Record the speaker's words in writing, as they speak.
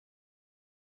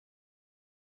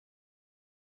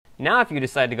Now if you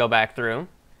decide to go back through,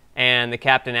 and the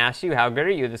captain asks you, how good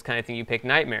are you, this kind of thing, you pick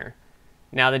Nightmare.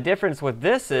 Now the difference with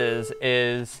this is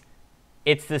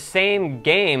it's the same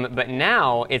game, but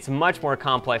now it's much more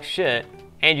complex shit,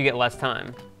 and you get less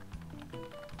time.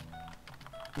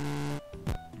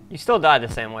 You still die the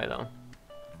same way, though.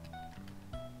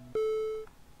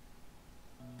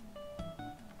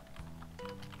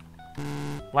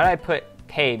 Why did I put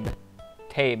Tabe?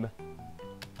 Tabe.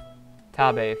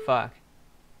 Tabe, fuck.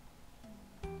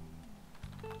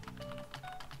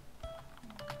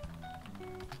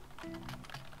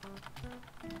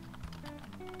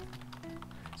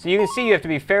 So you can see you have to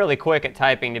be fairly quick at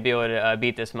typing to be able to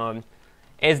beat this mode.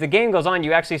 As the game goes on,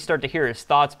 you actually start to hear his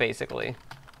thoughts, basically.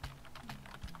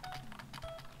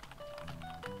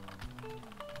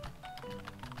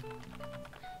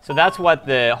 So that's what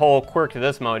the whole quirk to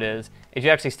this mode is you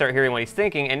actually start hearing what he's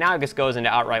thinking, and now it just goes into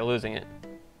outright losing it.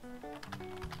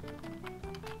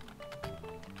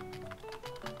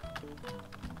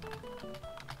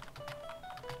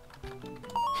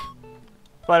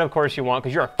 But of course you won't,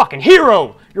 because you're a fucking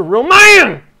hero! You're a real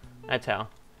man! That's how.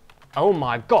 Oh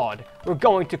my god, we're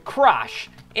going to crash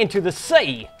into the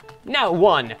sea! No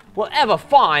one will ever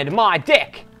find my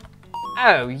dick!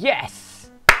 Oh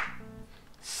yes!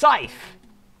 Safe!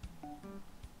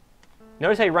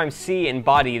 Notice how you rhyme C and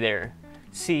body there.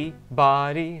 C,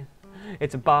 body,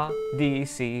 it's a body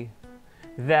C.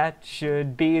 That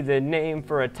should be the name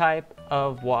for a type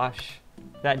of wash.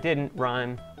 That didn't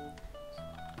rhyme.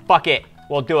 Fuck it,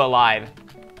 we'll do it live.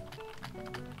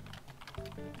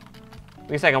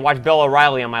 At least I can watch Bill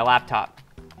O'Reilly on my laptop.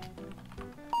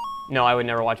 No, I would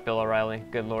never watch Bill O'Reilly,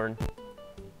 good lord.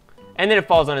 And then it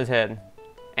falls on his head.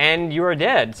 And you are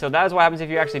dead, so that is what happens if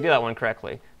you actually do that one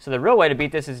correctly. So the real way to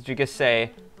beat this is to just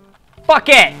say, fuck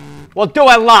it! We'll do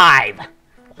it live!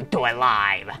 We'll do it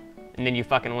live! And then you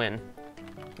fucking win.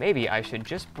 Maybe I should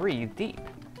just breathe deep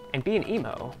and be an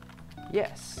emo.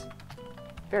 Yes.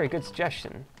 Very good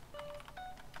suggestion.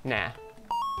 Nah.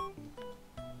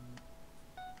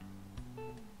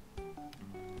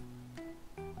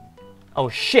 Oh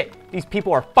shit, these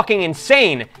people are fucking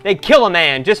insane. They'd kill a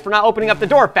man just for not opening up the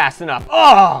door fast enough.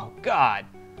 Oh, God.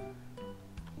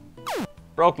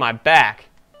 Broke my back.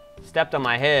 Stepped on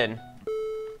my head.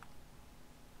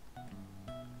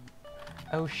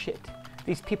 Oh shit,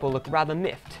 these people look rather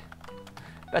miffed.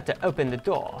 Better open the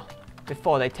door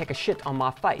before they take a shit on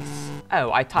my face.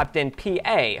 Oh, I typed in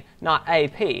PA, not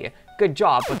AP. Good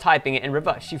job for typing it in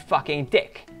reverse, you fucking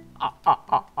dick.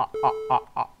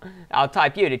 I'll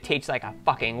type you to teach like a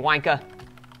fucking wanker.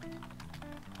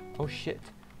 Oh shit,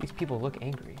 these people look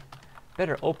angry.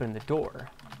 Better open the door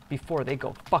before they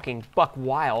go fucking buck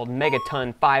wild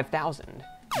megaton 5000.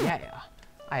 Yeah,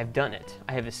 I have done it.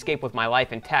 I have escaped with my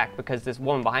life intact because this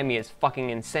woman behind me is fucking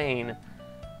insane.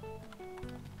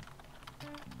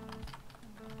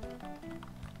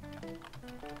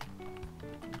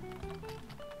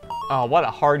 Oh, what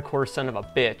a hardcore son of a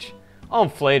bitch. I'll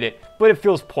inflate it, but it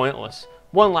feels pointless.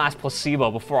 One last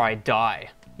placebo before I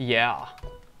die. Yeah.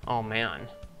 Oh, man.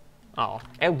 Oh,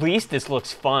 at least this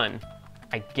looks fun.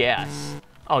 I guess.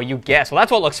 Oh, you guess. Well,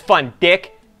 that's what looks fun,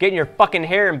 dick. Getting your fucking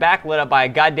hair and back lit up by a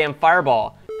goddamn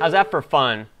fireball. How's that for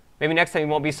fun? Maybe next time you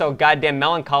won't be so goddamn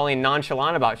melancholy and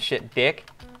nonchalant about shit, dick.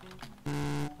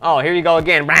 Oh, here you go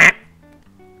again.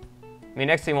 Maybe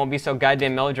next time you won't be so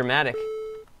goddamn melodramatic.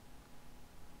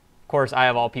 Of course, I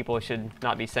of all people should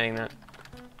not be saying that.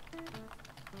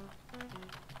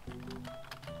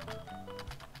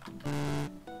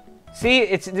 See,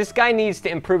 this guy needs to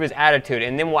improve his attitude,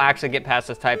 and then we'll actually get past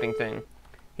this typing thing.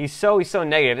 He's so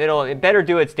negative. It better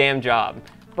do its damn job.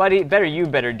 Buddy, you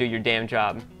better do your damn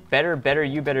job. You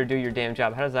better do your damn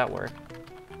job. How does that work?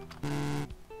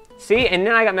 See, and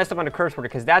then I got messed up on the curse word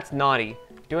because that's naughty.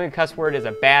 Doing a cuss word is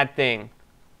a bad thing.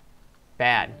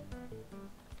 Bad.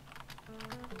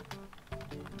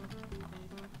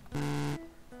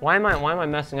 Why am I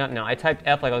messing up now? I typed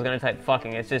F like I was gonna type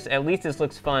fucking. It's just, at least this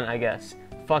looks fun, I guess.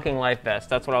 Fucking life best.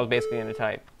 That's what I was basically gonna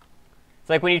type. It's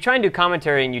like when you try and do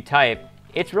commentary and you type,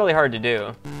 it's really hard to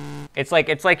do. It's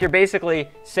like you're basically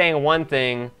saying one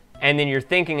thing and then you're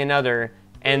thinking another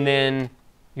and then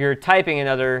you're typing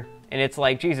another, and it's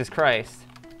like, Jesus Christ.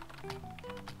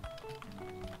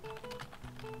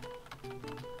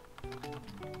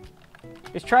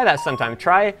 Just try that sometime.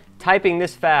 Try typing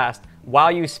this fast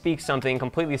while you speak something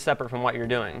completely separate from what you're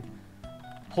doing.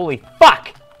 Holy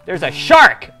fuck! There's a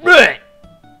shark! Blech!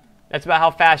 That's about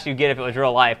how fast you'd get if it was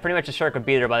real life. Pretty much a shark would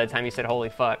be there by the time you said holy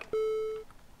fuck.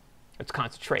 Let's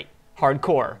concentrate.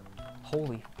 Hardcore.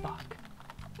 Holy fuck.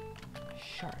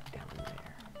 Shark down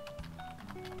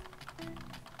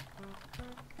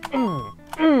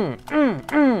there.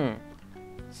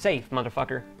 Safe,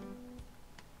 motherfucker.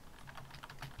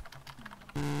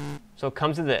 So it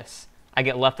comes to this. I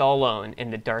get left all alone in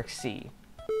the dark sea.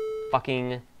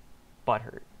 Fucking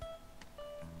butthurt.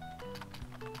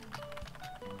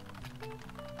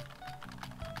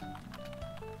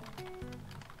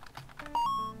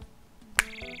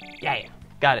 Yeah,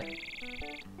 got it.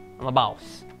 I'm a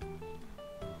boss.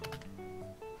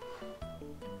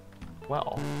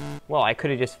 Well, I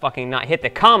could have just fucking not hit the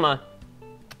comma.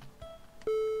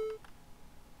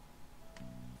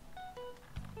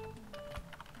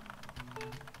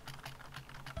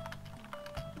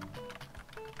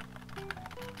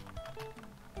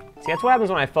 See, that's what happens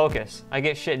when I focus. I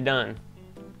get shit done.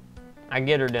 I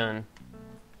get her done.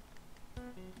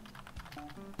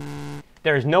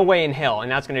 There's no way in hell,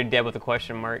 and that's gonna be dead with a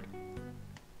question mark.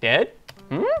 Dead?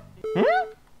 Hmm? Hmm?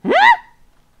 Hmm?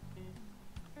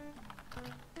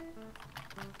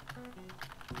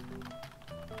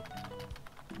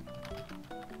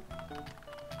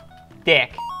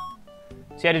 Dick.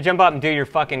 So you had to jump up and do your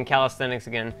fucking calisthenics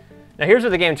again. Now here's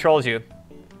where the game trolls you.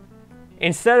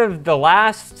 Instead of the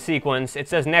last sequence, it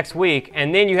says next week,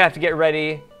 and then you have to get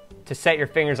ready to set your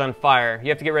fingers on fire. You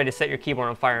have to get ready to set your keyboard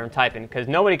on fire and typing, because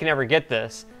nobody can ever get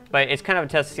this, but it's kind of a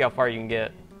test to see how far you can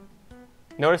get.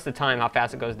 Notice the time, how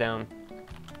fast it goes down.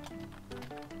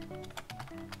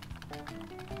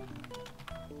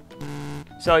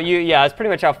 So yeah, it's pretty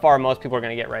much how far most people are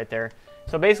gonna get right there.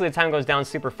 So basically the time goes down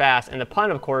super fast, and the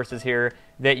pun, of course, is here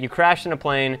that you crashed in a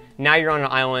plane, now you're on an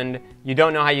island, you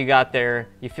don't know how you got there,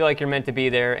 you feel like you're meant to be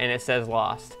there, and it says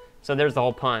Lost. So there's the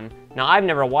whole pun. Now, I've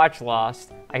never watched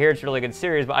Lost. I hear it's a really good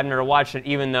series, but I've never watched it,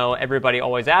 even though everybody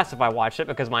always asks if I watched it,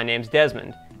 because my name's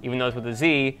Desmond, even though it's with a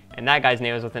Z, and that guy's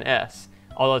name is with an S.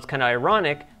 Although it's kind of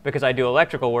ironic, because I do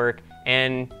electrical work,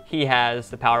 and he has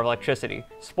the power of electricity.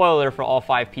 Spoiler for all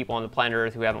 5 people on the planet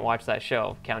Earth who haven't watched that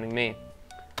show, counting me.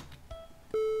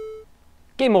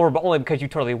 Game over, but only because you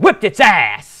totally whipped its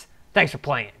ass! Thanks for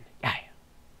playing. Yeah.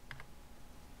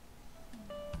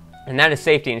 And that is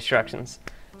safety instructions.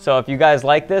 So if you guys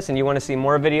like this and you want to see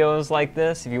more videos like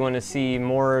this, if you want to see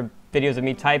more videos of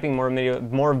me typing, more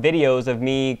videos of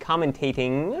me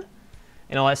commentating,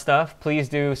 and all that stuff, please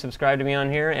do subscribe to me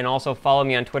on here, and also follow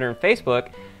me on Twitter and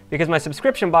Facebook, because my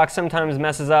subscription box sometimes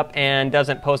messes up and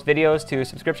doesn't post videos to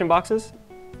subscription boxes.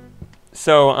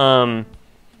 So,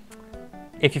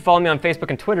 if you follow me on Facebook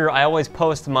and Twitter, I always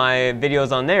post my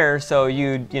videos on there, so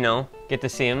you know, get to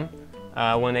see them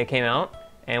when they came out,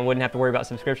 and wouldn't have to worry about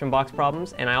subscription box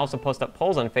problems. And I also post up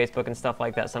polls on Facebook and stuff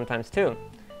like that sometimes too.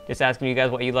 Just asking you guys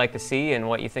what you'd like to see and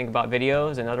what you think about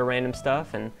videos and other random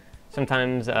stuff, and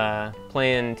sometimes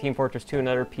playing Team Fortress 2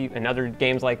 and other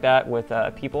games like that with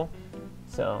people.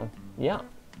 So yeah,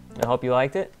 I hope you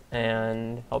liked it,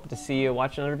 and hope to see you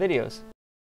watching other videos.